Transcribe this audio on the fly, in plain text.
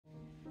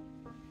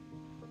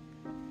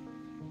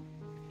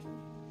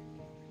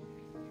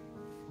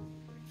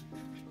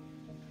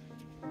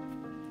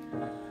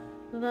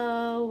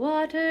The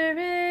water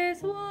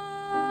is wide,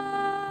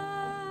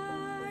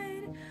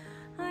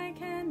 I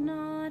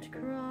cannot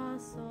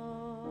cross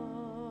o'er,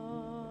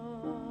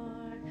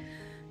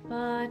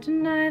 but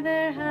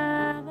neither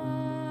have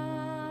I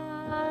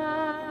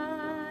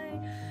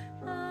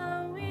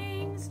the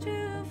wings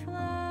to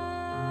fly.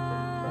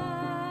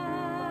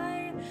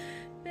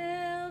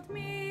 Build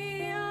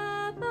me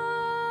a boat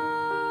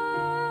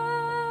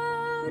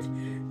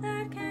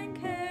that can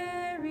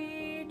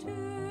carry two,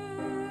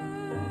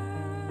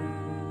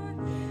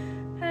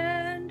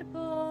 and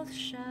both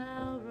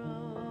shall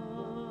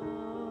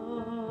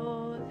row,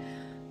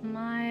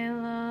 my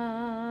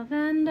love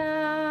and I.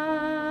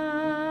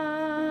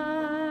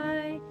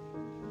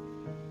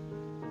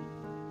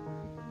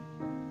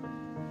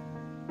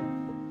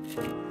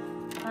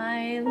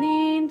 I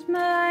leaned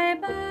my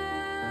back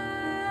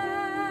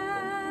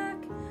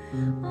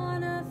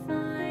on a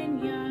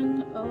fine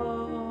young oak.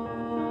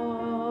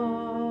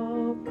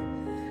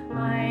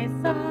 I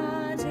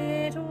thought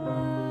it was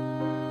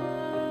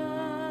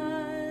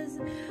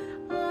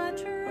a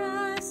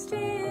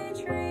trusty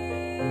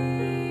tree,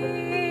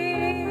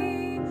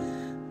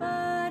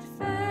 but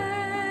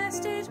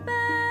first it bended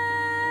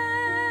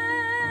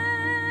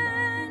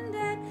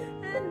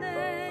and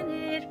then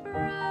it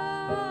broke.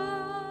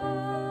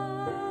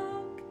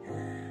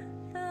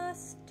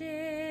 Thus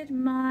did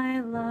my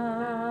love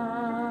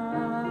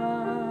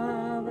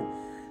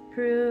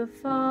prove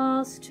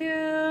false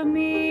to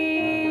me.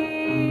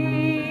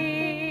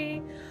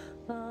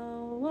 The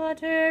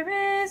water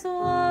is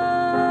wide,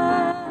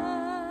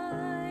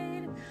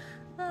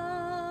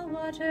 the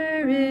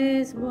water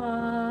is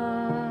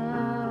wide,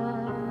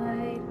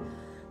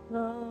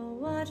 the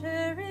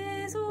water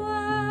is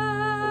wide,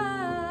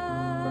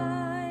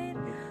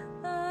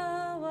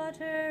 the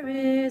water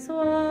is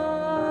wide.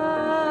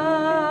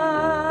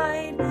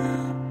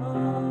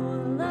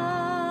 Oh,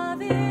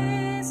 love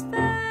is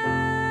fair,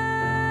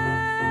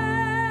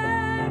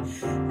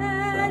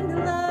 and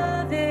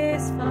love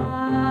is fine,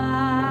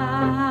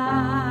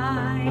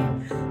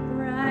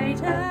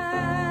 bright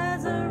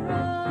as a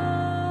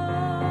rose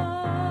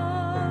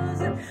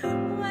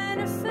when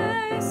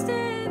first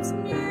it's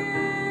new.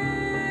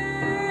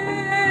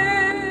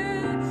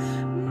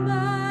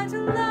 But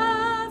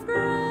love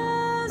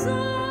grows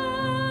old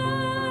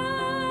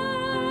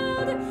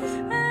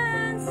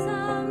and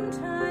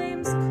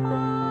sometimes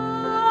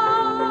cold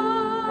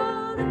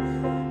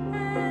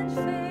and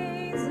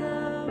fades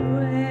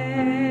away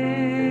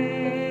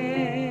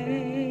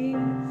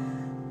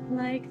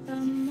like the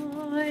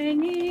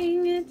morning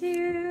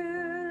dew.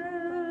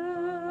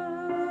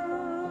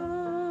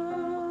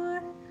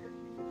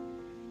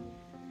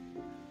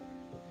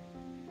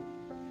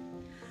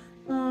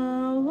 The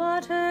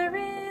water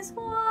is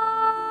wide,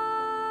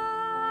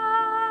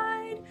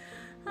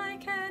 I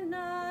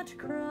cannot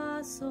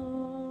cross o'er.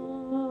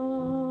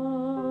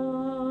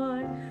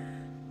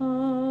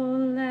 Oh,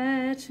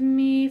 let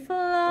me fly,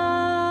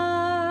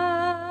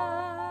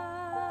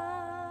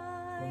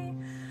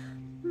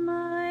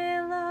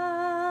 my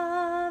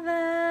love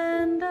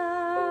and I.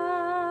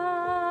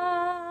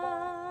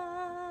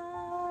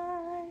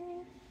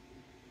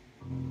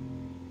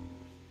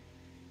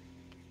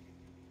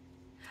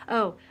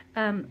 Oh,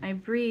 I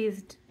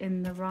breathed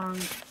in the wrong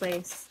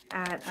place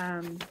at,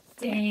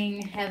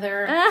 Dang,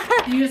 Heather.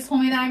 You just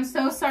told me that. I'm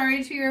so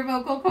sorry to your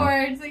vocal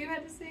cords that you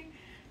had to sing.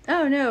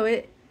 Oh no,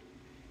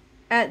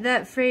 at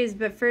that phrase,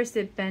 but first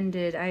it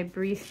bended, I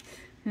breathed,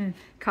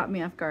 caught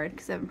me off guard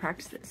because I haven't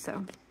practiced it,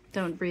 so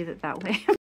don't breathe it that way.